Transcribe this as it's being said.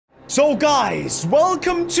So guys,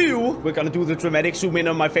 welcome to... We're gonna do the dramatic zoom in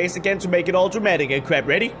on my face again to make it all dramatic. And crap,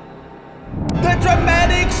 ready? The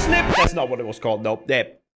dramatic slip... That's not what it was called, no. Yeah.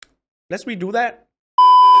 Let's redo that.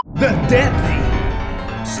 The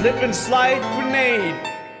deadly slip and slide grenade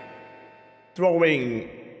throwing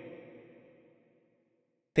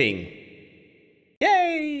thing.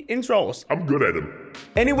 Yay! Intros. I'm good at them.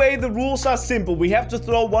 Anyway, the rules are simple. We have to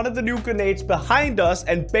throw one of the new grenades behind us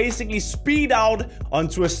and basically speed out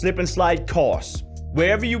onto a slip and slide course.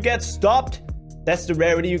 Wherever you get stopped, that's the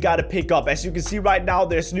rarity you gotta pick up. As you can see right now,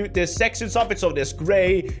 there's sections of it. So there's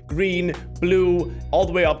gray, green, blue, all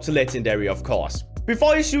the way up to legendary, of course.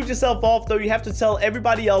 Before you shoot yourself off, though, you have to tell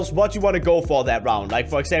everybody else what you want to go for that round. Like,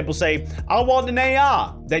 for example, say, I want an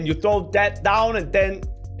AR. Then you throw that down, and then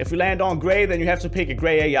if you land on gray, then you have to pick a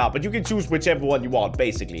gray AR. But you can choose whichever one you want,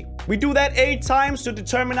 basically. We do that 8 times to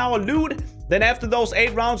determine our loot. Then after those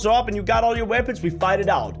 8 rounds are up and you got all your weapons, we fight it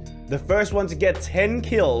out. The first one to get 10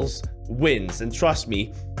 kills wins. And trust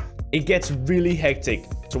me, it gets really hectic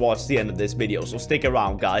towards the end of this video. So stick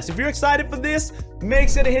around, guys. If you're excited for this, make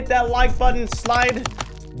sure to hit that like button. Slide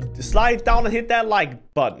down and hit that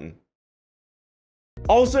like button.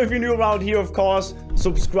 Also, if you're new around here, of course,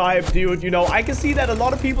 subscribe, dude. You know, I can see that a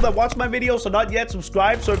lot of people that watch my videos are not yet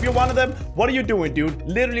subscribed. So if you're one of them, what are you doing, dude?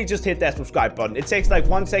 Literally just hit that subscribe button. It takes like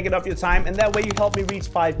 1 second of your time, and that way you help me reach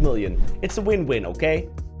 5 million. It's a win-win, okay?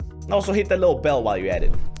 Also, hit that little bell while you're at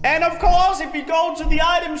it. And of course, if you go to the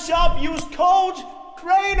item shop, use code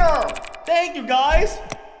Crainer. Thank you, guys.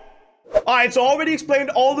 Alright, so I already explained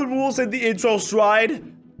all the rules in the intro, Stride.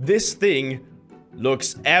 This thing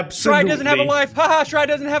looks absolutely... Stride doesn't have a life. Haha, Stride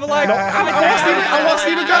doesn't have a life. I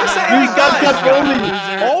wasn't even gonna say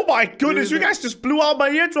it. Oh my goodness, you guys just blew out my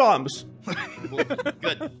eardrums.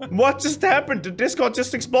 Good. What just happened? The Discord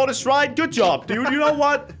just exploded. Stride, good job, dude. You know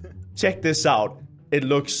what? Check this out. It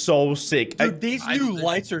looks so sick. Dude, these new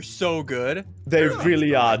lights are so good. They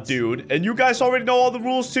really are, dude. And you guys already know all the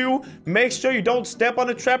rules too. Make sure you don't step on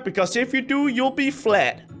a trap, because if you do, you'll be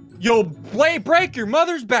flat. You'll break your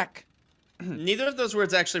mother's back. Neither of those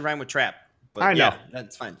words actually rhyme with trap. But I know. Yeah,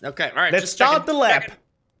 that's fine. Okay, all right. Let's start the lap.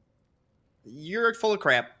 You're full of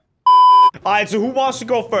crap. Alright, so who wants to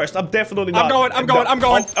go first? I'm definitely not. I'm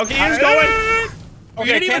going. Oh, okay, he's going. You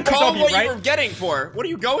didn't even call what you were getting for. What are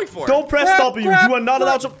you going for? Don't press W. You are not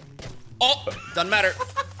allowed to... Oh, doesn't matter.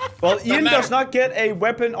 Well, Ian does not get a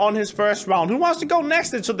weapon on his first round. Who wants to go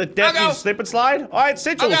next into the deadly slip and slide? Alright,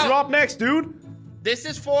 Sigils, you're up next, dude. This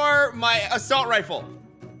is for my assault rifle.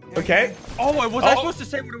 Okay. Oh, was I supposed to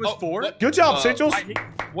say what it was for? What? Good job, Sigils.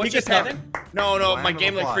 What just happened? No, my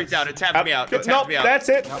game like freaked out. It tapped me out. No, that's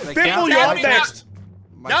it. Biffle, you're up next.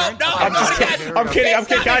 No, I'm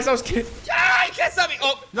kidding, guys. I was kidding. Yeah, he can't stop me.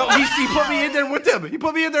 Oh, no, he put me in there with him. He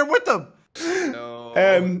put me in there with him.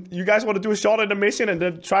 No. You guys want to do a shot in the mission and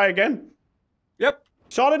then try again? Yep.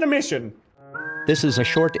 Shot in the mission. This is a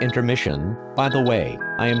short intermission. By the way,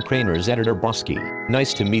 I am Crainer's editor Bosky.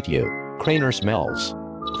 Nice to meet you. Crainer smells.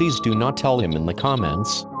 Please do not tell him in the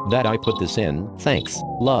comments that I put this in. Thanks.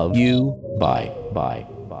 Love you. Bye. Bye.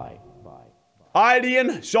 Alright,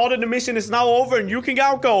 Ian. Shot in the mission is now over and you can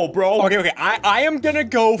go, bro. Okay. I am gonna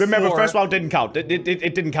go Remember, first round didn't count. It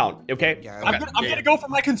didn't count, okay? Yeah, I'm gonna go for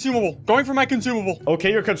my consumable. Going for my consumable. Okay,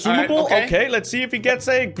 your consumable? Right, okay, let's see if he gets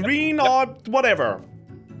a green or whatever.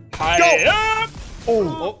 Go!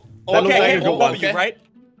 Oh, that looks like a good one. W, right?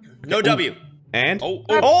 No W. And?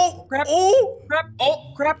 Crap.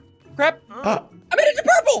 I made it to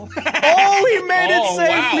purple! Oh, he made it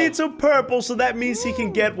safely to purple, so that means he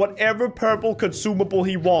can get whatever purple consumable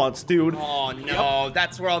he wants, dude. Oh, no.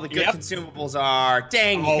 That's where all the good consumables are.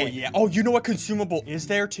 Dang Oh, it. yeah. Oh, you know what consumable is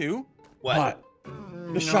there, too? What?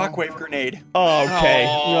 The shockwave grenade. Okay.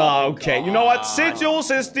 Oh, okay. You know what? Sigils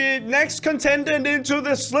is the next contendant into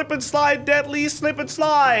the slip and slide, deadly slip and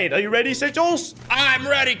slide. Are you ready, Sigils? I'm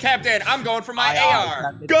ready, Captain. I'm going for my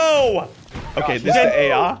AR. Go! Okay, this is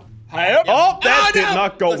the AR. Oh, that did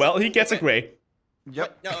not go well. He gets a gray.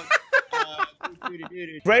 Yep. No.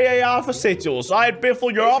 Gray AR for Sigils. All right,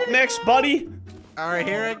 Biffle, you're up next, buddy. All right,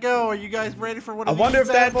 here I go. Are you guys ready for what? I wonder if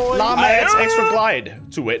that llama adds extra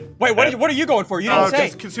glide to it. Wait, what are you going for? You didn't say.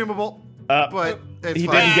 Just consumable. But he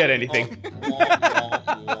didn't get anything.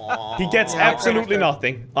 He gets absolutely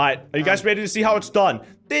nothing. All right, are you guys ready to see how it's done?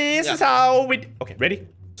 This is how we... Okay, ready?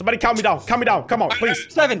 Somebody count me down. Count me down. Come on, please.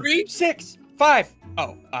 7, 6, 5.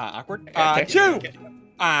 Oh, awkward. 2. 7.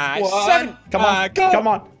 Come on. Go. Come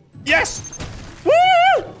on. Yes. Woo!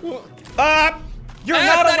 You're not That's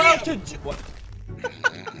not allowed it. to. What?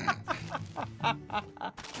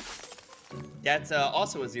 That's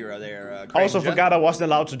also a 0 there. I also forgot I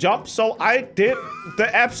wasn't allowed to jump, so I did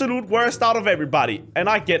the absolute worst out of everybody. And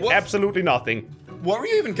I get absolutely nothing. What were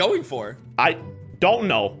you even going for? I don't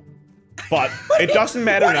know. But it doesn't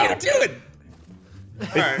matter now. What are you doing?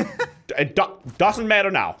 Alright. It doesn't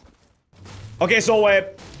matter now. Okay, so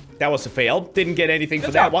that was a fail. Didn't get anything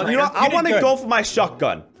for that one. You know, I want to go for my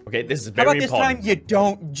shotgun. Okay, this is very important. How about this time you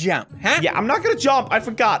don't jump, huh? Yeah, I'm not gonna jump. I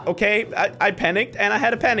forgot, okay? I panicked, and I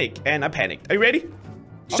had a panic, and I panicked. Are you ready?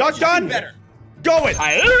 Shotgun! Better. Go it!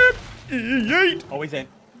 Yeet! Oh, he's in.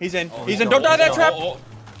 He's in. He's in. Don't die that trap!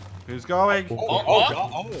 Who's going? No! No,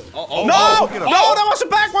 that was a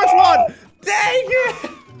backwards one! Dang it!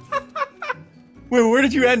 Wait, where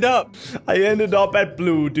did you end up? I ended up at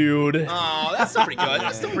blue, dude. Oh, that's still pretty good.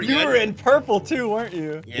 That's still pretty good. You were in purple too, weren't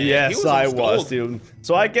you? Yeah, yes, I was, gold. dude.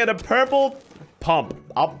 So I get a purple pump.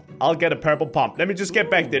 I'll get a purple pump. Let me just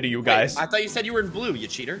get back there to you guys. Wait, I thought you said you were in blue, you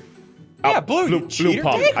cheater. Yeah, blue cheater.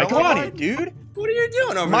 pump. Hey, come on in, dude. What are you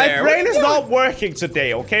doing over My there? brain is not working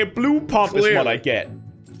today, okay? Blue pump is what I get.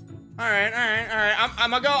 Alright. I'm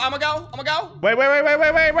gonna go. Wait. Okay,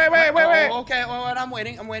 well, I'm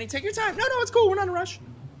waiting. Take your time. No, it's cool. We're not in a rush.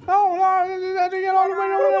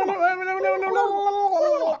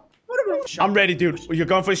 I'm ready, dude. You're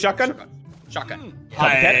going for a shotgun? Shotgun.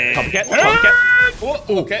 Copycat. Oh,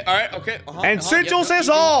 okay, alright, okay. And sigils is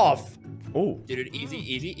off. Oh. Dude,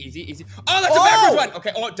 easy. Oh, that's a backwards one.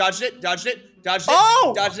 Okay, dodged it. Dodged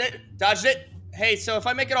it. Hey, so if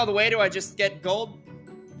I make it all the way, do I just get gold?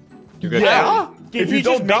 Yeah. If you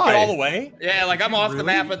don't make it all the way? Yeah, like I'm off the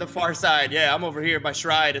map at the far side. Yeah, I'm over here by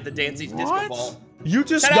Shrine at the Dancy's Disco Ball. You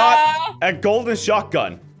just got a golden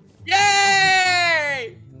shotgun.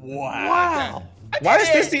 Yay! Wow. Why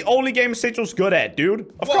is this the only game Sigil's good at,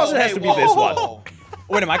 dude? Of course it has to be this one.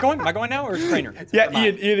 Wait, am I going? Am I going now, or is Crainer? Yeah,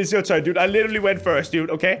 Ian, it's your turn, dude. I literally went first, dude.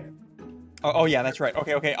 Okay. Oh yeah, that's right.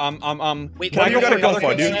 Okay. Wait, can what I are you go for gonna go another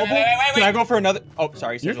for, dude? consumable? Can I go for another? Oh,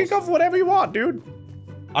 sorry, Sigils. You can go for whatever you want, dude.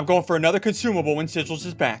 I'm going for another consumable when Sigils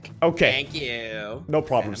is back. Okay. Thank you. No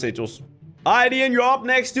problem, Sigils. Alright, Ian, you're up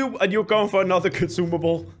next, dude, and you're going for another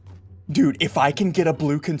consumable. Dude, if I can get a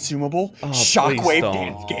blue consumable, shockwave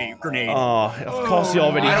dance grenade. Oh, of course he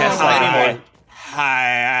already has that.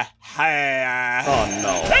 Oh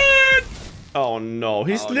no. Oh no.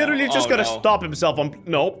 He's literally just gonna stop himself on.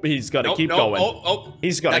 Nope, he's gonna keep going.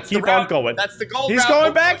 He's gonna keep on going. That's the gold. He's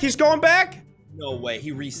going back. He's going back. No way.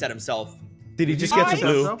 He reset himself. Did he just get to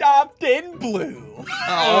blue? Stopped in blue.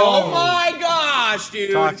 Oh my gosh,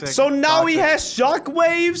 dude. Toxic. So now he has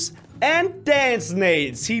shockwaves and dance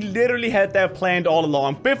nades. He literally had that planned all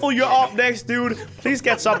along. Biffle, you're up next, dude. Please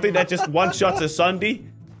get something that just one-shots a Sunday.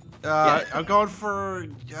 I'm going for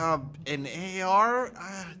an AR.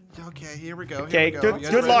 Okay, here we go. Okay,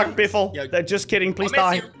 good luck, Biffle. Yeah. Just kidding. Please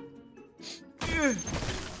die.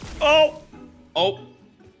 Oh.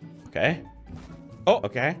 Okay.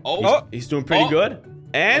 Okay. He's doing pretty good.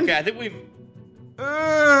 And okay, I think we've.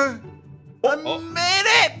 I made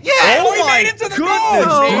it! Yeah! Oh my goodness,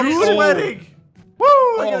 dude! Sweating. Woo!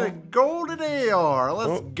 I got a golden AR.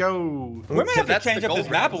 Let's go. We might have to change up this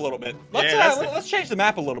map a little bit. Let's change the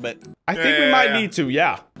map a little bit. I think we might need to,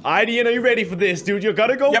 yeah. Alright, Ian, are you ready for this, dude? You're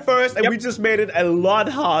gonna go first, and we just made it a lot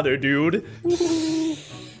harder, dude.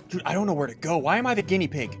 Dude, I don't know where to go. Why am I the guinea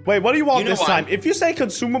pig? Wait, what do you want this time? If you say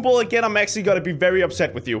consumable again, I'm actually gonna be very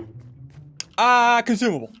upset with you.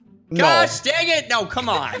 Consumable. No. Gosh, dang it! No, come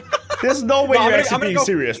on. There's no way you're actually being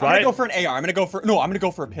serious, right? I'm gonna go for an AR. I'm gonna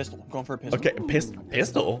go for a pistol. I'm going for a pistol. Okay,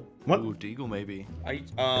 pistol? What? Ooh, Deagle maybe.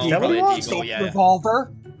 Is that what he wants?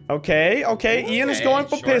 Revolver. Okay. Ian is going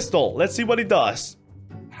for pistol. Let's see what he does.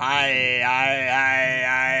 Oh,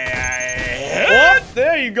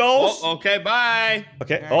 there you go. Okay, bye.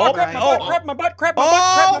 Okay. Crap my butt.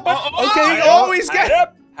 Okay, he always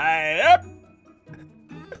gets.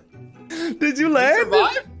 Did you land?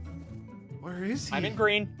 Where is he? I'm in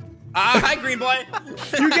green. Hi, green boy.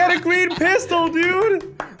 You get a green pistol,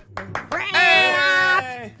 dude.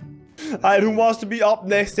 Hey. Alright, who wants to be up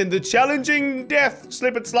next in the challenging death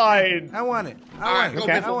slip and slide? I want it. I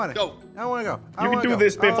want it. I want to go. You can do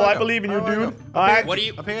this, Biffle. I believe in you, dude. Alright. What are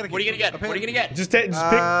you gonna get? Just pick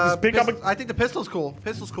up a... I think the pistol's cool.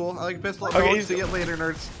 Pistol's cool. I like a pistol. Okay, See you later,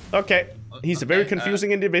 nerds. Okay. He's a very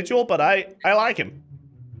confusing individual, but I like him.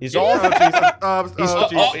 He's all... And...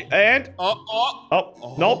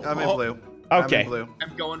 Nope. I'm in blue. Okay.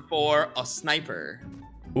 I'm going for a sniper.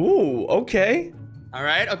 Ooh, okay. All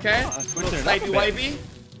right, okay. Snipey wipey.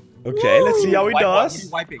 Okay, let's see how he does.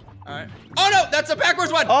 Wiping. All right. Oh no, that's a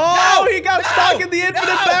backwards one. Oh, he got stuck in the infinite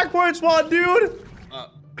backwards one, dude.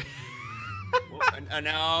 And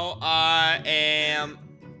now I am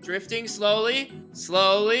Drifting slowly,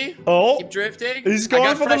 slowly. Oh. Keep drifting. He's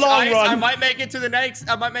going for the long ice. run. I might make it to the next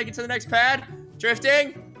pad.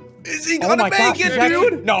 Drifting. Is he gonna make it,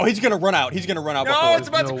 dude? No, he's gonna run out. He's gonna run out. No, it's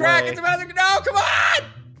about to crack. way. It's about to. No, come on.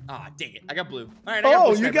 Ah, dang it. I got blue. All right, I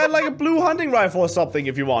got blue. You got like a blue hunting rifle or something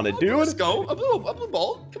if you want it, dude. Let's go. A blue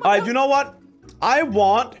ball. Come on. Alright, you know what? I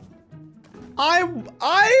want an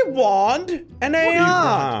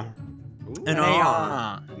AR. An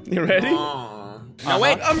AR. You ready? No,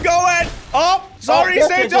 wait. I'm going. Oh, sorry, Oh,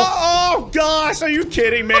 Sage. okay, Oh gosh, are you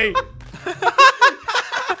kidding me?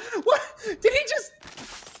 What? Did he just?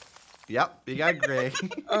 Yep, you got gray.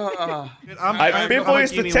 Bibble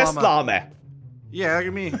is the test llama. Yeah, look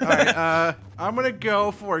at me. All right, I'm gonna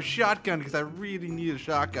go for a shotgun because I really need a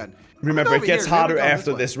shotgun. Remember, it gets harder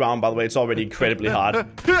after this round, by the way. It's already incredibly hard.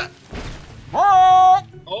 No,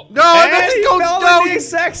 that's Hey, go fell in down. the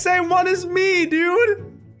exact same one as me, dude.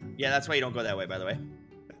 Yeah, that's why you don't go that way, by the way.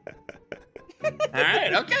 All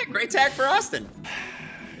right. Okay. Great tag for Austin.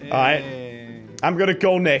 All right, I'm gonna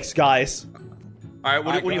go next, guys. All right.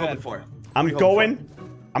 What are you go hoping ahead. for? I'm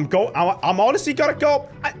honestly gonna go.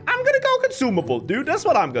 I'm gonna go consumable, dude. That's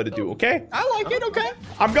what I'm gonna do, okay? I like it. Okay.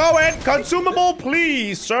 I'm going consumable,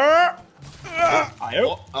 please, sir. Oh.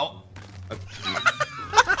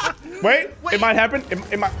 Wait, it might happen.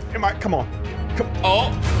 It might. Come on.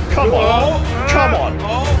 Oh. Come on. Come on.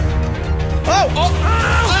 Oh.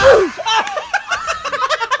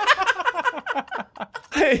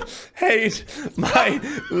 I hate my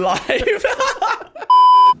life.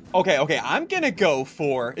 Okay, I'm gonna go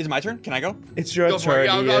for. Is it my turn? Can I go? It's your Go for it.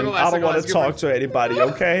 turn, I'll go Ian. last, I don't I'll go want last. to Go talk to anybody,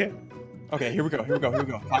 okay? Okay, here we go.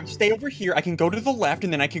 If I stay over here, I can go to the left,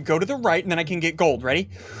 and then I can go to the right, and then I can get gold. Ready?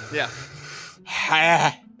 Yeah.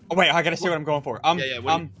 Oh, wait, I gotta say what I'm going for.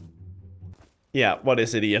 Yeah, what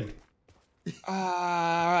is it, Ian?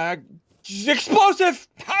 Explosive.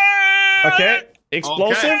 Okay,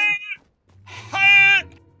 explosive.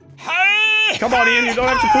 Come on, Ian. You don't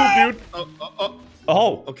have to poop, dude.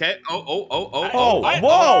 Oh. Okay. Oh, Oh.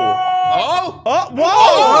 whoa. Oh,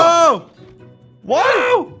 whoa.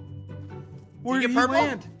 Whoa. Where did you get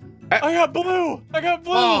purple? I got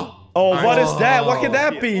blue. Oh, what is that? What can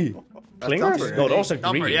that be? Clingers? Thumper, No, those are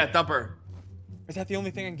Thumper. green. Yeah, thumper. Is that the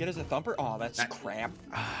only thing I can get as a thumper? Oh, that's crap.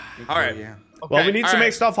 All right. Yeah. Okay, Well, we need all to right.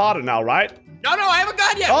 make stuff harder now, right? No, I haven't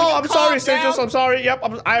gone yet. Oh, Will you I'm sorry, calm down? Sages. I'm sorry. Yep,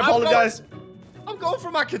 I apologize. I'm going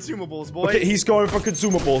for my consumables, boys. Okay, he's going for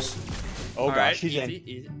consumables. Oh All gosh, right, he's easy, in.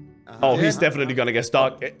 easy. Oh, he's definitely gonna get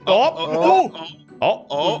stuck. Oh.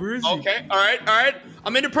 Where is he? Okay, all right.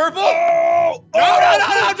 I'm into purple. No,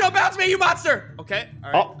 don't bounce me, you monster. Okay,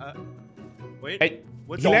 all right. Wait. Hey,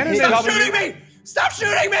 What's he landed in Stop the- shooting me! Stop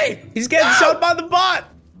shooting me! He's getting shot by the bot.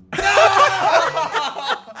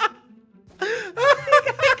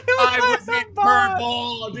 I was in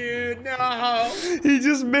purple, dude. No. He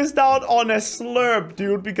just missed out on a slurp,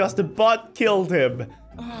 dude, because the bot killed him.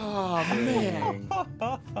 Oh man.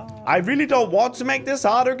 I really don't want to make this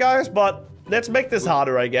harder, guys, but let's make this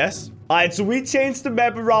harder, I guess. Alright, so we changed the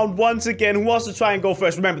map around once again. Who wants to try and go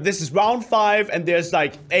first? Remember, this is round 5, and there's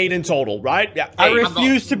like 8 in total, right? Yeah. I 8.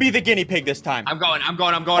 refuse to be the guinea pig this time. I'm going. Okay,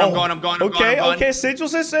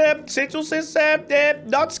 Sigils is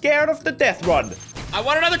not scared of the death run. I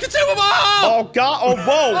want another consumable! Oh, God. Oh,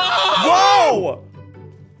 whoa.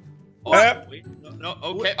 Whoa. Wait, no,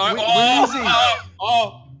 okay. All right. Where is he?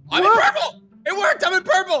 I'm in purple! It worked! I'm in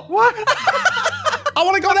purple! What? I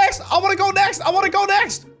want to go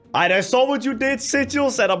next. Alright, I saw what you did,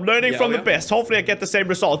 Sigils, and I'm learning from the best. Hopefully I get the same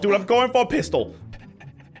result. Dude, I'm going for a pistol.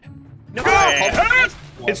 No!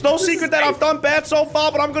 It's no secret that I've done bad so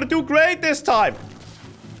far, but I'm gonna do great this time.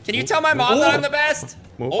 Can you tell my mom that I'm the best?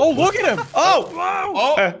 Oh, look at him.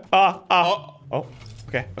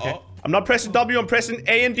 Okay. I'm not pressing W, I'm pressing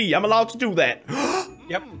A and D. I'm allowed to do that.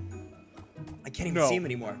 Yep. I can't even see him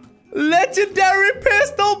anymore. Legendary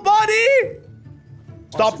pistol, buddy!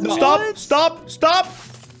 Stop!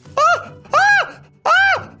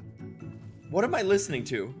 What am I listening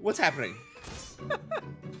to? What's happening? Did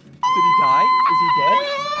he die? Is he dead?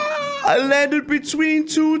 I landed between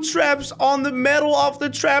 2 traps on the metal of the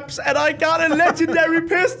traps, and I got a legendary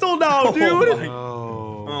pistol now, dude.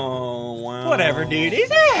 Oh, wow. Whatever, dude. He's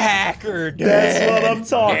a hacker, dude. That's what I'm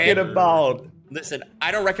talking about. Listen,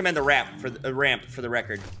 I don't recommend the ramp for the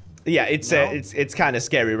record. Yeah, it's kind of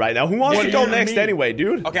scary right now. Who wants What to do go you next mean? anyway,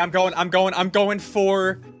 dude? Okay, I'm going for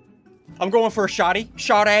a shotty.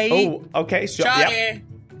 Oh, okay. So, Johnny!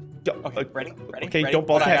 yep. Okay, ready? Okay, ready? don't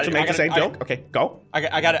both Hold on, have to make the same joke. Okay, go.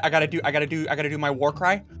 I gotta do my war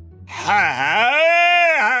cry.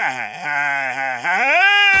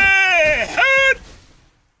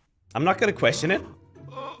 I'm not gonna question it.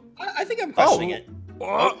 questioning it.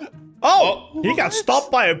 Oh, he got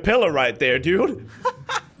stopped by a pillar right there, dude.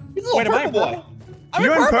 He's a little Wait, am I purple boy. I'm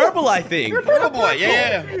You're in purple, I think. You're a purple boy.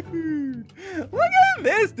 Yeah. Look at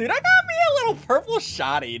this, dude. I got me a little purple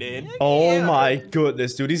shotty, dude. Oh my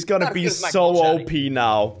goodness, dude. He's gonna Not be as good as so Michael OP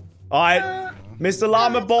now. Alright, Mr.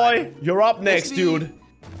 Llama Boy, you're up next, me. dude.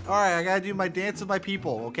 All right, I gotta do my dance with my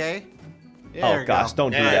people, okay? Oh gosh,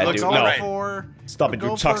 don't do that, looks dude. about No. right. Stop it, you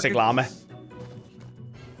Go for toxic a llama.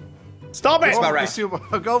 Stop it! about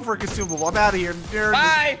right. Go for a consumable. I'm out of here. Nerds.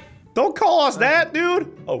 Bye. Don't call us that,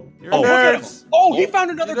 dude. Oh, You're oh, nerds. Oh, he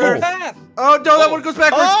found another Oh. good path. Oh, no, that one goes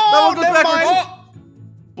backwards. Oh, that one goes never backwards.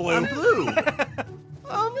 mind. I'm blue.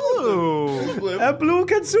 I'm blue. a blue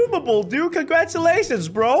consumable, dude. Congratulations,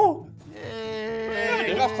 bro.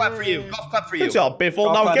 Hey, golf clap for you. Golf clap for you. Good job, Biffle.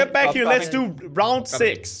 Golf Now clapping, get back golf here. Let's do round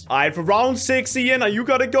 6. All right, for round 6, Ian, are you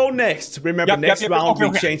gonna go next? Remember, Yep, next yep. round Okay, we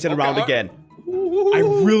okay. change it around again. I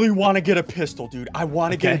really want to get a pistol, dude. I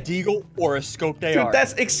want to get a Okay. deagle or a scoped AR. Dude,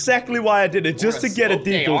 that's exactly why I did it, just Or to a get a scoped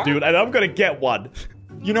deagle, AR? dude, and I'm gonna get one.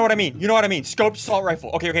 You know what I mean? You know what I mean? Scoped assault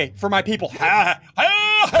rifle. Okay, okay. For my people. Ha,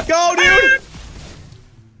 ha. Go, dude!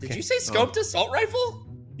 Did you say scoped assault rifle?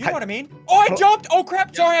 You know what I mean? Oh, I jumped. Oh,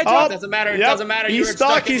 crap. Sorry, I Oh, jumped. Doesn't matter. It yep. doesn't matter. He's You're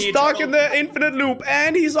stuck. in He's the stuck in eternal- the infinite loop,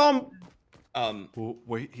 and he's on. Um. Oh,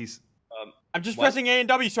 wait, he's. I'm just What? pressing A and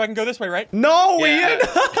W so I can go this way, right? No, Yeah.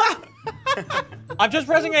 Ian! I'm just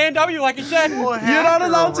pressing A and W like you said. What You're not hacker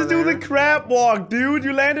allowed to over do the there? crab walk, dude.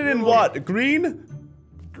 You landed in what? Green?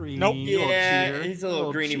 Green. Nope. little Yeah, cheater. he's a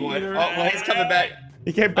little greeny boy. Oh, cheater. well, he's coming back.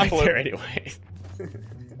 He came back blue. there anyway.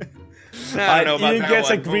 I don't know about Ian that gets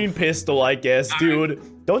a one. green pistol, I guess,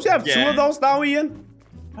 dude. Don't you have 2 Yeah. of those now, Ian?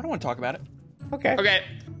 I don't want to talk about it. Okay. Okay,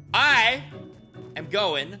 I am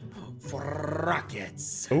going for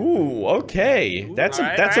rockets. Ooh, okay. That's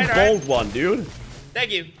Alright, a alright, bold one, dude.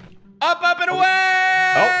 Thank you. Up, up, and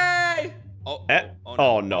away! Oh,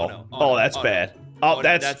 Oh no. Oh, that's bad. Oh, no,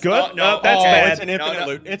 that's that's- good. oh, no. That's Oh, bad. it's an infinite No.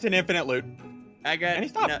 loot. It's an infinite loot. I got. And he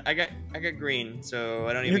stopped. No, I got green, so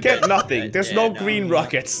I don't even. You get nothing. There's Yeah, no green no.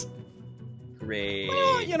 rockets. Great.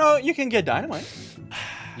 Well, you know, you can get dynamite.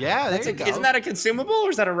 Yeah, there you go. Isn't that a consumable or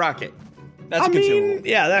is that a rocket? That's I a mean, consumable.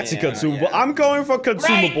 yeah, that's a Yeah, consumable. yeah. I'm going for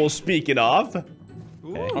consumables. Speaking of,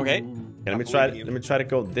 Okay. Okay, let me I try. believe in you. Let me try to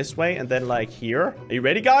go this way and then like here. Are you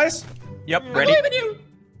ready, guys? Yep, I ready. believe in you.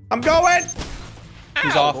 I'm going.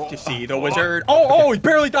 He's off to see the wizard. Oh, he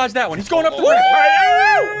barely dodged that one. He's going up the Oh.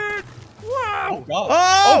 ramp. Oh, God.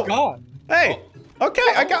 Oh! Oh, God. Hey. Okay,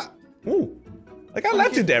 I got. Ooh, I got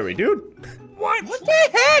legendary, dude. What the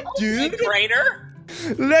heck, dude? Trainer.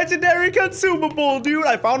 Legendary consumable, dude.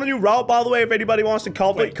 I found a new route, by the way. If anybody wants to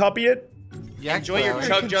copy it. Yeah, Enjoy your well,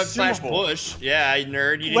 chug jug slash consumable. push. Yeah, you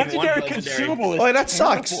nerd. You need one Legendary legendary. consumable is Oh, that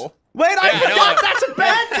sucks. terrible. Wait, I Yeah, I forgot know. that's a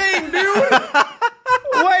bad thing, dude.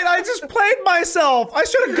 Wait, I just played myself. I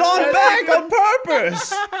should have gone back on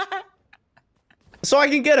purpose. So I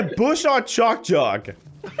can get a bush or chalk jug.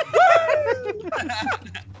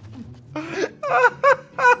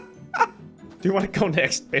 Do you want to go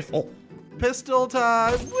next, Biffle? Pistol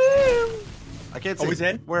time. Woo! I can't see. Oh, he's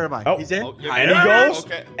in? Where am I? Oh. He's in. Oh, you're And he there. goes.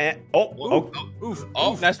 Okay. And, oh. Oof.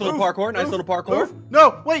 Oh, oof, Nice little oof, parkour. Nice oof, little parkour. oof.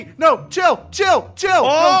 No, wait, no, chill. Oh.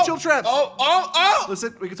 No, chill traps. Oh.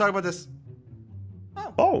 Listen, we can talk about this.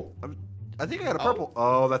 Oh. I think I got a purple.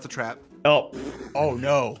 Oh, that's a trap. Oh. Oh,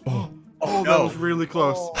 no. Oh, that was really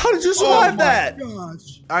close. How did you survive my that?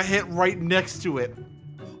 I hit right next to it.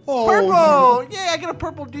 Oh, Purple! Yeah, I got a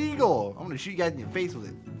purple deagle. I'm gonna shoot you guys in your face with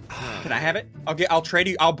it. Can I have it? I'll trade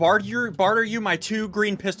you. I'll barter you my 2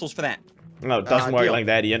 green pistols for that. No, it doesn't work deal. like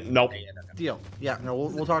that, Ian. Nope. Deal. Yeah, no,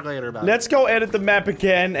 we'll talk later about Let's go edit the map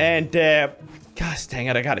again and, gosh dang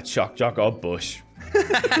it, I got a chalk jug or bush.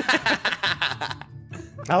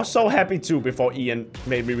 I was so happy too before Ian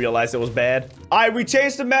made me realize it was bad. Alright, we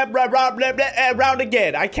changed the map round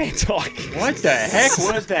again. I can't talk. What the heck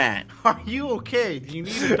was that? it. Are you okay? Do you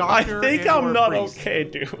need a I doctor? think and/or I'm a not priest? okay,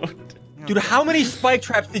 dude. Dude, how many spike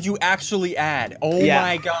traps did you actually add? Oh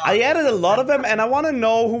my God. I added a lot of them, and I want to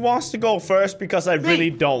know who wants to go first because I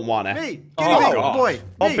really don't want to. Me! Oh, Give me me, God. boy!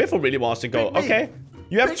 Oh, me. Biffle really wants to go. Me. Okay.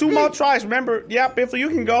 You have Pick 2 me. more tries. Remember, yeah, Biffle, you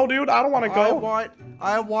can go, dude. I don't want to go.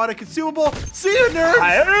 I want a consumable. See you,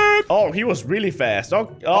 nerds! Oh, he was really fast.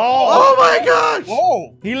 Oh, Oh my gosh!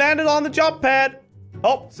 Whoa. he landed on the jump pad.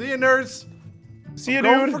 Oh, See you, nerds. see you,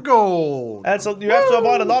 Going dude. for gold. You have to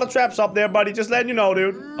avoid a lot of traps up there, buddy. Just letting you know,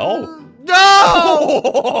 dude. Oh,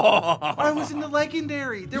 No! I was in the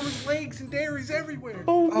legendary. There was legs and dairies everywhere.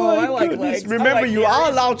 Oh my I like goodness. legs. I Remember, like you are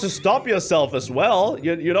berries. allowed to stop yourself as well.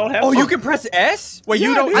 You don't have Oh, to. you can press S? Wait, you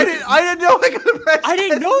Yeah, don't. dude. I didn't know I could press I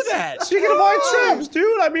didn't S. know that. So you can avoid traps,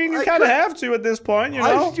 dude. I mean, you I kind of could- have to at this point, you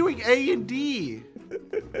I know? was doing A and D.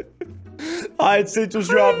 Alright, Citrus,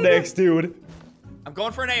 you're up next, dude. I'm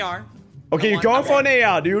going for an AR. Okay, you're going for an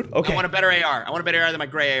AR, dude. Okay. I want a better AR. I want a better AR than my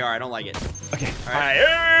gray AR. I don't like it. Okay. All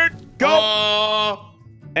right. Go! Oh.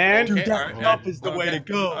 And Dude, Okay, that alright, jump is the way to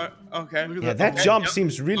go. Okay. yeah, that jump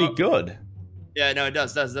seems really good. Yeah, no, it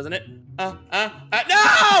doesn't it? No!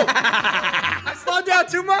 I slowed down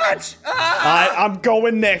too much. Alright, I'm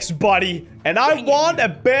going next, buddy. And I want a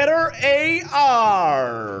better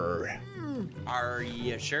AR. Are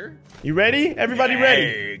you sure? You ready? Everybody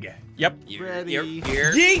ready? Yep. Ready.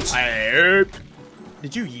 Yeet!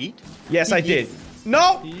 Did you yeet? Yes, I did.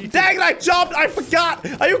 No! Dang it, I jumped! I forgot!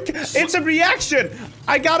 Are you? It's a reaction!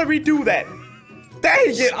 I gotta redo that. Dang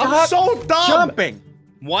it, I'm so dumb! Jumping.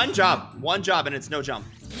 One job, and it's no jump.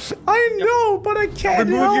 I know, but I can't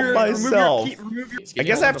help myself. Remove your I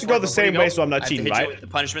guess I have to go the same way so I'm not cheating, right? The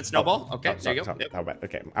punishment snowball. Okay, there you go. Sorry. All right,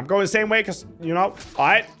 okay. I'm going the same way because, you know, all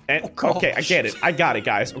right. And, okay, I get it. I got it,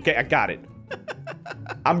 guys. Okay, I got it.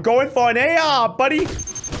 I'm going for an AR, buddy.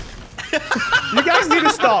 You guys need to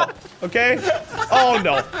stop, okay? Oh,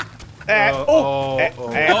 no.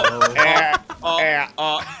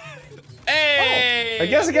 Hey! I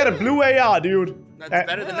guess I got a blue AR, dude. That's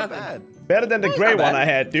better than nothing. Bad. Better than the gray not bad. one I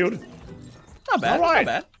had, dude. Not bad. All right.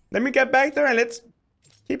 Not bad. Let me get back there and let's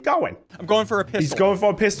keep going. I'm going for a pistol. He's going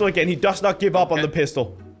for a pistol again. He does not give up on the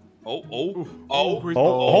pistol. Oh. Oh,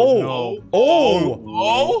 no.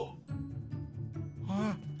 oh.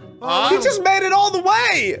 He just made it all the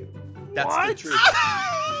way. That's the truth.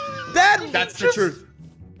 That's the truth.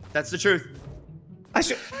 That's the truth. I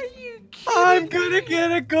should. I'm gonna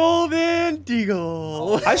get a golden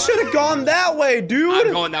deagle. I should have gone that way, I'm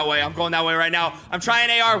dude. going that way. I'm going that way right now. I'm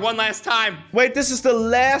trying AR one last time. Wait, this is the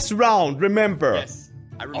last round. Remember? Yes.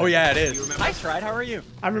 I remember. Oh yeah, it You is. remember? Hi, Stride. How are you?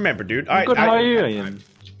 I remember, dude. All right. Good, how are you, Ian?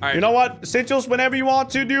 All right. You know what, Sigils? Whenever you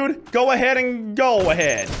want to, dude, go ahead and go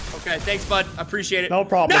ahead. Okay, thanks, bud. Appreciate it. No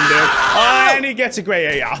problem, No! dude. And he gets a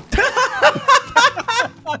gray AR.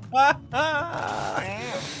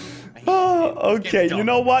 Oh, okay, you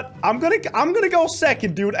know what? I'm gonna go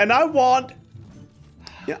second, dude, and I want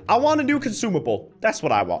a new consumable. That's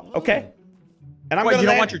what I want. Okay. And I'm Wait, gonna you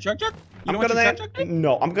don't land, want your chug chug? You I'm don't want gonna your land. chug chug?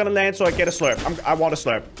 No, I'm gonna land so I get a slurp. I want a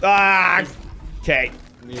slurp. Ah. Okay.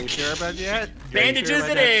 You sure about that? Bandages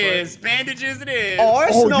it is. Bandages it is. Or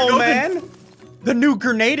Oh, you know snowman. The new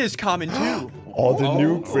grenade is coming too. Oh, the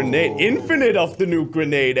new grenade. Infinite of the new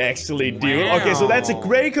grenade, actually, dude. Wow. Okay, so that's a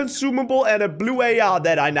gray consumable and a blue AR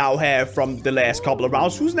that I now have from the last couple of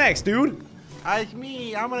rounds. Who's next, dude? It's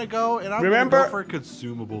me. I'm gonna go and I'm Remember- gonna go for a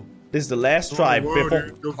consumable. This is the last try,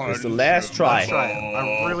 Biffle. This is the last try. Let's try it.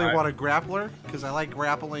 I really want a grappler because I like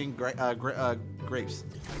grappling grapes.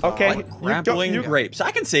 Okay. Grappling grapes.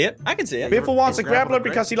 I can see it. I can see it. Biffle wants a Grapple grappler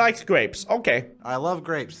because he likes grapes. Okay. I love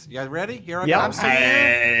grapes. You guys ready? Here I Yeah. go.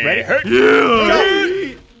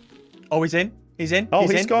 Ready? Oh, he's in. He's in. Oh,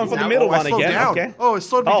 he's in. going for the out. middle I one slowed again. down. Okay. Oh, it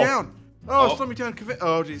slowed me Oh. down. Oh, it slowed me down.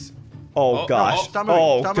 Oh, jeez. Oh, gosh. Stop moving.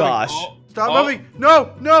 Oh, Stop moving. gosh. Stop moving.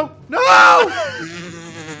 No, no, no!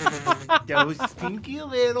 Those stinky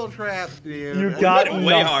little traps, dude. You got hit it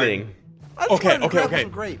way hard. nothing. I just Okay, wanted to okay, grapple okay.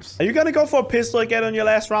 some grapes. Are you going to go for a pistol again on your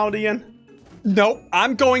last round, Ian? Nope.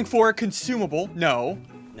 I'm going for a consumable. No.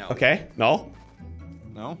 No. Okay. No?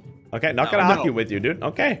 No. Okay, not No, going to no. argue with you, dude.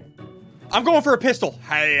 Okay. I'm going for a pistol.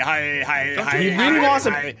 Hi. He really wants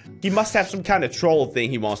a... He must have some kind of troll thing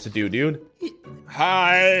he wants to do, dude.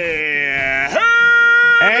 Hi.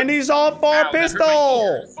 And he's all for Ow, a that hurt my pistol.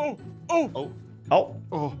 ears. Oh. Oh.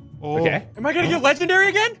 Oh. Okay. Am I gonna get legendary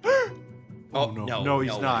again? Oh, no. No,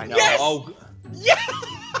 he's not. No. Yes! Oh,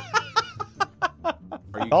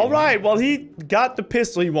 Are you All kidding me? right. Well, he got the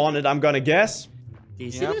pistol he wanted, I'm going to guess. do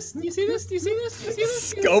you see Yep. this? Do you see this? Do you see this? Do you see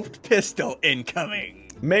this? Scoped pistol incoming.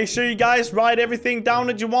 Make sure you guys write everything down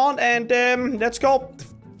that you want, and let's go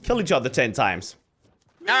kill each other 10 times.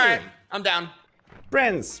 All right, I'm down.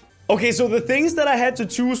 Friends. Okay, so the things that I had to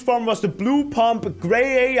choose from was the blue pump,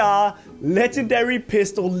 gray AR, legendary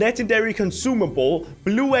pistol, legendary consumable,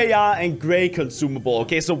 blue AR, and gray consumable.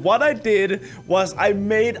 Okay, so what I did was I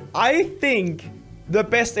made, I think, the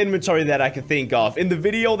best inventory that I could think of. In the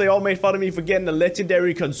video, they all made fun of me for getting a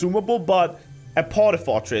legendary consumable, but a Porta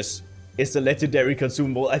Fortress is the legendary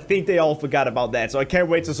consumable. I think they all forgot about that, so I can't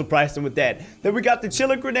wait to surprise them with that. Then we got the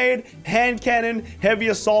chiller grenade, hand cannon, heavy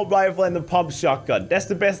assault rifle, and the pump shotgun. That's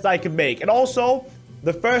the best I could make. And also,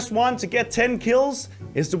 the first one to get 10 kills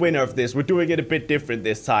is the winner of this. We're doing it a bit different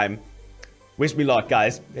this time. Wish me luck,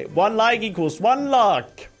 guys. 1 like equals 1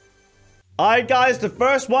 luck. Alright, guys, the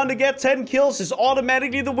first one to get 10 kills is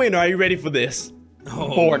automatically the winner. Are you ready for this? Oh,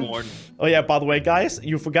 Born. Lord. Oh, yeah, by the way, guys,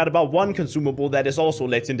 you forgot about one consumable that is also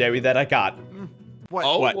legendary that I got. What?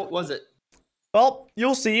 Oh, What? what was it? Well,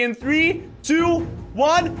 you'll see in 3, 2,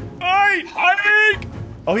 1. Hey, hike!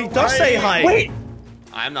 Oh, he does say hi. Wait,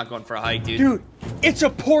 I'm not going for a hike, dude. dude, it's a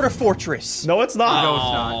porta fortress. No, it's not. No, it's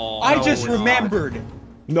not. Oh, I No, just it's not. remembered.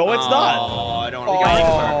 No, it's not. Oh, I don't We want to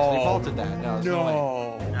actually Oh. faulted that. No, there's no way.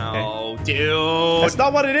 No. No, dude. That's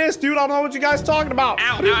not what it is, dude. I don't know what you guys talking about.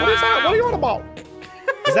 Ow, What is that? ow. What are you on about?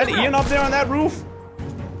 Is that Ian up there on that roof?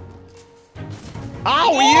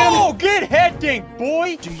 Ow, Oh, Ian! get head dink,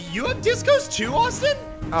 boy. Do you have discos too, Austin?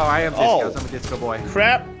 Oh, I have Oh. discos. I'm a disco boy.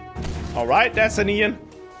 Crap. All right, that's an Ian.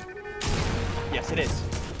 Yes, it is.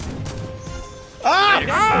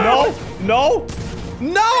 Ah! No!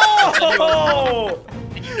 No!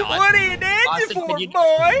 Can you not? What are you dancing Austin, for, can you-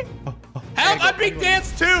 boy? Help! I'm being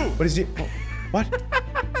danced too! What is he? What?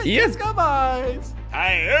 Ian? Disco boys.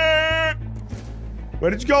 Hey, Where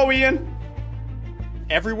did you go, Ian?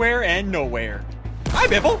 everywhere and nowhere. Hi,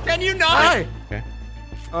 Biffle. Can you not? Hi. Okay.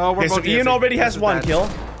 Oh, we're Okay, so both Ian dancing. already has This is 1 bad. kill.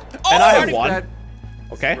 Oh, And I have already 1. Bad.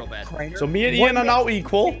 Okay. Real bad. Crainer, So me and what Ian are now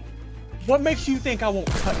equal. What makes you think I won't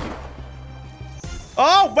cut you?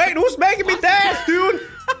 Oh, wait, who's making me dance, dude?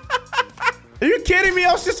 Are you kidding me?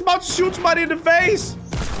 I was just about to shoot somebody in the face.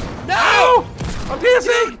 No! I'm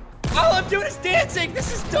dancing. All I'm doing is dancing.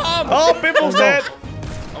 This is dumb. Oh, Biffle's dead.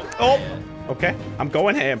 Oh. Okay, I'm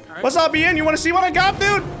going ham. What's up, Ian? You want to see what I got,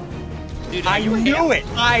 dude? Dude, I knew it.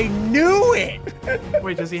 I knew it.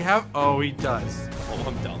 Wait, does he have? Oh, he does. Oh,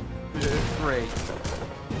 I'm dumb. Great.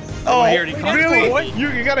 Oh, I already caught really? it.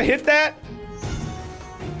 You gotta hit that?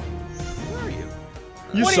 Where are you?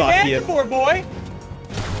 You What are suck, you Ian. dancing for, boy?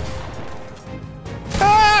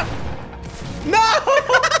 Ah! No!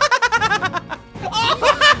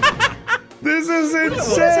 This is What's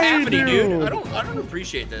insane, happening, dude? dude. I don't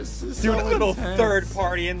appreciate this. Dude, a little intense. third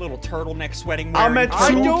party and little turtleneck sweating. I'm at I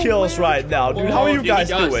 2 don't kills wear right now, dude. How are Oh, you dude, guys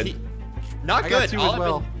he does. doing? Not I good. got 2 All as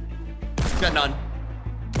well. Got none.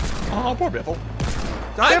 Oh, poor Biffle.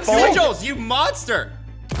 I'm Biffle. Sigils, you monster!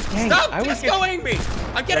 Dang, Stop I was discoing me!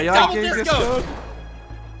 I'm getting Yeah, double getting disco!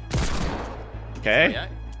 Okay. Yeah.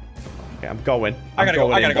 Okay, I'm going. I gotta I'm go,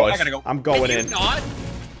 going I in, gotta go, I boys. gotta go. I'm going Can in. you not?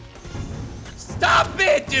 Stop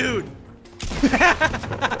it, dude!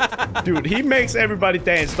 Dude, he makes everybody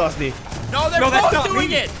dance, doesn't he? No, they're No, that's both not doing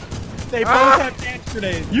me. it! They both Ah! have dance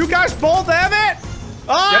grenades. You guys both have it?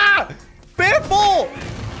 Ah! Biffle!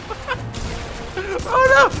 Oh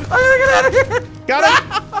no! I gotta get out of here. Got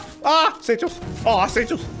him! Ah! Sigils! Oh,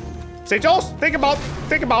 Sigils! Sigils! Think about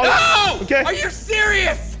No! it! Okay. Are you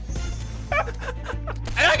serious?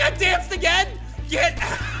 And I got danced again? Get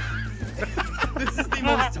This is the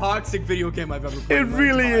most toxic video game I've ever played. It in my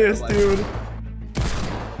really entire is, life. dude.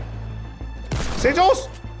 Sigils!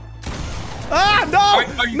 Ah!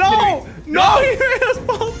 No! Are you No! kidding me? No! No! He made us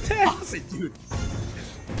both dance! Toxic, dude.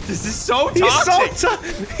 This is so He's toxic. so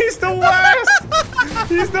he's the worst!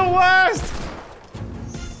 He's the worst!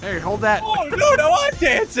 Hey, hold that. Oh no, no, I'm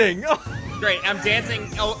dancing. Great, I'm dancing.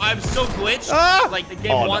 Oh, I'm so glitched. Ah! Like the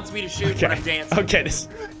game Oh, no. wants me to shoot, but I'm dancing. Okay, this.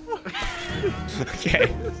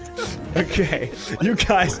 Okay. Okay. You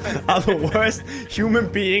guys are the worst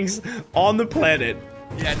human beings on the planet.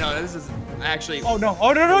 Yeah, no, this is actually. Oh no,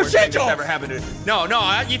 oh no, no, worst thing that's Sigils. ever happened to. No,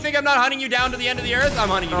 no, you think I'm not hunting you down to the end of the earth? I'm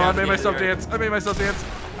hunting you Oh, down. I to made the end of myself the earth. dance. I made myself dance.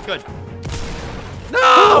 Good.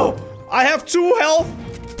 No! I have 2 health.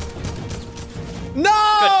 No!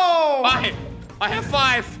 Five. I have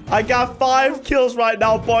 5. I got 5 kills right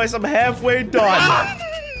now, boys. I'm halfway done.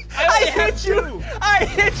 I hit you. I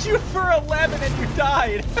hit you for 11 and you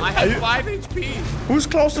died. I have 5 HP. Who's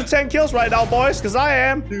close to 10 kills right now, boys? Because I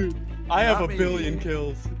am. Dude, I have Not a me. billion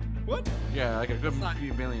kills. What? Yeah, like a good not-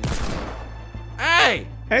 few million. Hey!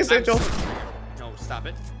 Hey, I'm so Sigil. triggered. No, stop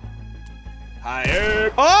it.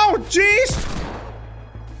 Higher, Oh, jeez.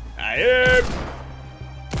 higher.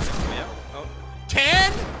 Yeah. Oh.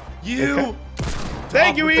 10? You. Okay.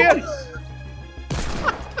 Thank you, Ian.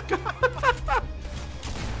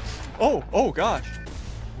 Oh gosh.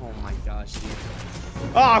 Oh my gosh, dude.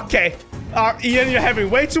 Oh, okay. Ian, you're having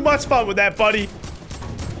way too much fun with that, buddy.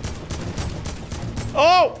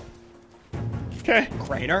 Oh. Okay.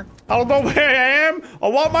 Crainer. I don't know where I am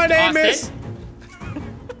or what my name is. Austin?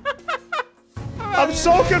 I'm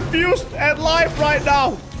so confused at life right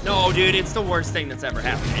now. No, dude, it's the worst thing that's ever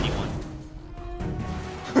happened to anyone.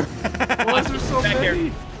 Why is there so Back many?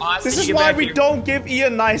 here. Austin, This is get why back we here. don't give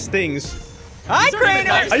Ian nice things. Hi, These aren't even Crainer.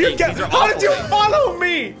 nice Are you things, kidding? these are How did you awful. follow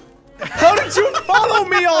me? How did you follow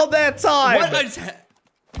me all that time? What is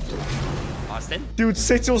Austin? Dude,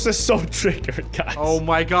 Sigils is so triggered, guys. Oh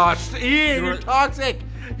my gosh, Ian, you're toxic.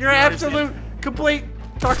 You're absolute, complete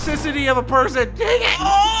toxicity of a person. Dang it!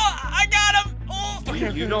 Oh, I got him. Oh.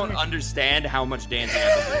 Okay, you don't understand how much dancing I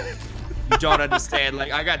have to do. You don't understand.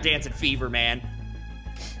 Like, I got dancing fever, man.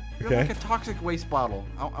 You're like a toxic waste bottle.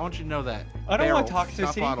 I want you to know that. I don't want Barrel,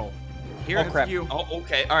 toxicity. not bottle. Here, Oh, crap. You. Oh,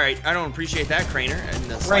 okay. All right. I don't appreciate that, Crainer. And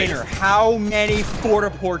the Crainer, how many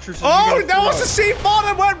porta portraits? Oh, that was a C4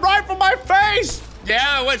 that went right for my face.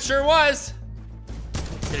 Yeah, what sure was.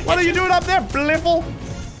 What are you doing up there, Bliffle?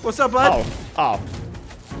 What's up, bud? Oh.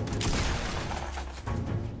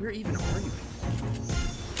 Where even are you?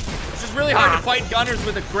 This is really hard to fight gunners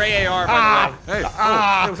with a gray AR, by the way. Hey,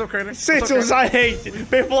 hey, what's up, Crainer? What's up, Sigils, Crainer? I hate it.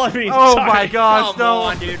 Before I mean, Oh sorry. my gosh, Come no.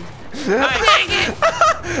 on, dude. Dang it!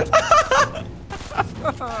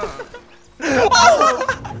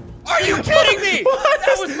 Oh! Are you kidding me?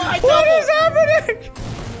 That was my double. What is happening?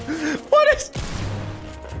 What is...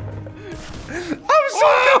 I'm so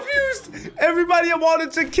confused. Everybody I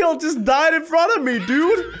wanted to kill just died in front of me,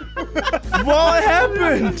 dude. What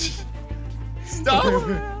happened? Stuff?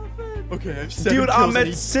 Okay, I have 7 Dude, kills. I'm I at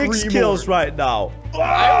need 6 3 kills more. right now.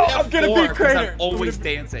 I'm gonna beat beat Crainer. I'm always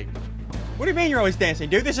dancing. What do you mean you're always dancing,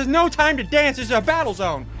 dude? This is no time to dance. This is a battle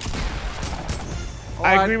zone.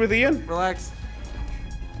 I agree with Ian. Relax.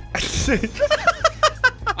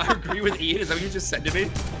 I agree with Ian. Is that what you just said to me?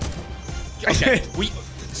 Okay,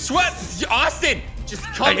 Sweat, Austin, just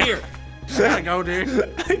come here. I gotta go, dude.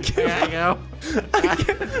 I can't. I gotta go. I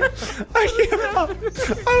can't. I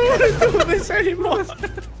don't want to do this anymore.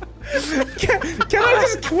 Can I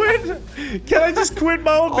just quit? Can I just quit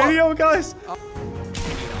my own video, guys?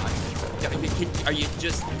 Are you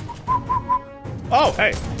just? Oh,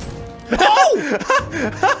 hey.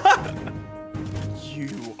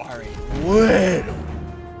 You are a little.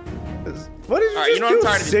 What did you All right, just you know what? I'm do,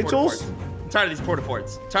 tired of these porta Sigils? forts. I'm tired of these porta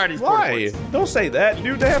forts. Tired of these Why? porta forts. Don't say that,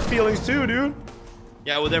 dude. They have feelings too, dude.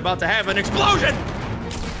 Yeah, well, they're about to have an explosion.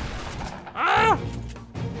 Ah!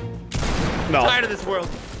 No. Tired of this world.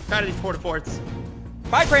 Tired of these porta forts.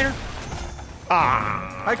 Bye, Crainer.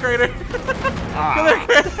 Ah. Hi, Crainer.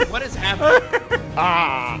 What is happening?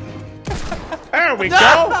 Ah. There we go.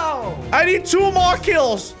 No! I need 2 more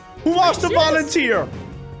kills. Who wants to serious? volunteer?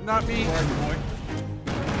 Not me.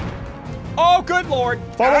 Oh, good lord.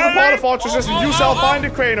 Follow the Porta Fortresses and you shall find a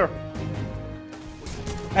Crainer.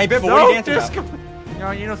 Hey, Biffle, what No, are you dancing just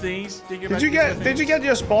about? you know things. Did you get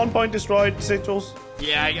your spawn point destroyed, Sigils?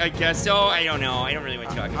 Yeah, I guess so. I don't know. I don't really want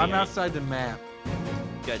to talk about I'm outside the map.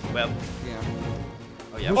 Good. Well, Yeah.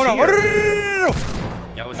 oh yeah. Oh, no. here? No.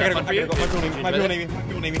 Yeah, was I that gotta fun go. for you? My people need me. My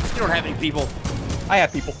people need me. You don't have any people. I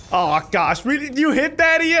have people. Oh gosh, really? You hit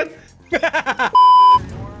that, Ian?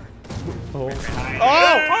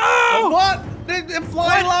 Oh! What? The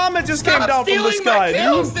flying llama just came down from the sky,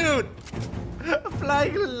 kills, dude.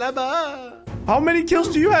 Flying llama. How many kills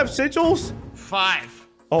do you have, Sigils? 5.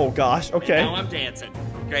 Oh gosh, okay. Now I'm dancing.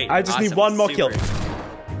 Great. I just need awesome, 1 more kill. super.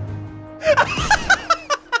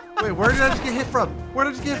 Wait, where did I just get hit from? Where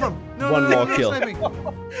did I just get hit from? No, One no, more kill. sniping. No,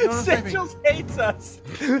 sniping. Sigils hates us.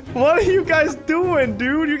 What are you guys doing,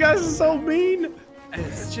 dude? You guys are so mean.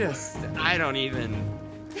 It's just, I don't even.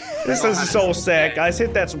 This is so sad, guys.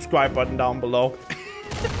 Hit that subscribe button down below.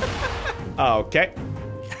 Okay.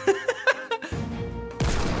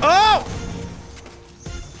 Oh!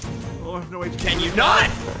 Oh, I have no HP. Can you not?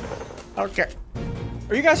 Okay.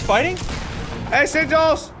 Are you guys fighting? Hey,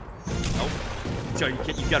 Sigils! Joe, you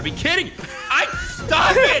gotta be kidding!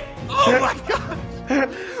 Stop it! Oh my god!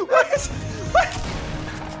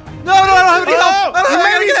 No, I don't have any help. Oh! You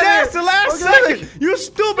made me get dance it. the last Okay, get second! You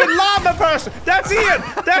stupid llama person! That's Ian!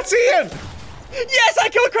 That's Ian! Yes, I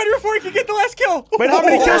killed Crainer before he could get the last kill. Wait, how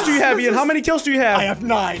many kills do you have, Ian? How many kills do you have? I have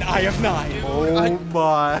 9. I have 9. Oh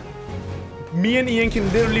my. Me and Ian can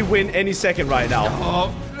literally win any second right now.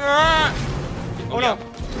 Oh, Oh no.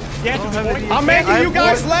 Dance with have the any- boy. I'm making I you have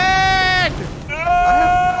guys one- lag!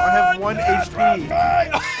 I have 1 HP.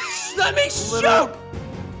 let me shoot!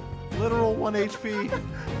 Literal 1 HP.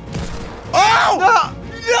 Oh!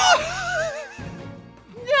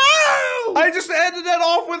 No! I just ended that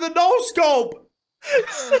off with a no-scope!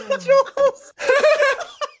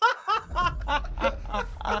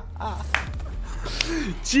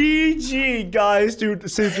 GG, guys, dude.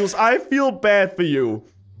 Sigils, I feel bad for you.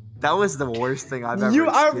 That was the worst thing I've ever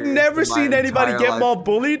I've experienced never in my seen anybody entire get life. more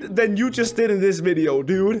bullied than you just did in this video,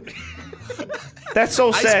 dude. That's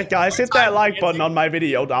so sad, guys. Hit that like button on my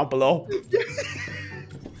video down below.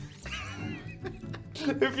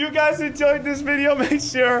 If you guys enjoyed this video, make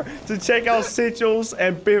sure to check out Sigil's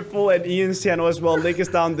and Biffle and Ian's channel as well. Link is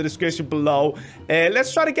down in the description below. And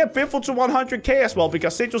let's try to get Biffle to 100k as well,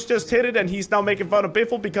 because Sigil's just hit it and he's now making fun of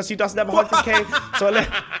Biffle because he doesn't have 100k. So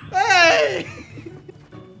Hey!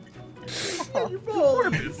 Poor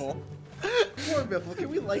Biffle. Poor Biffle. Can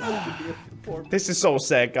we like this video? Poor this is so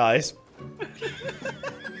sad, guys.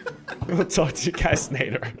 We'll talk to you guys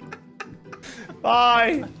later.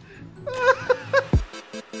 Bye.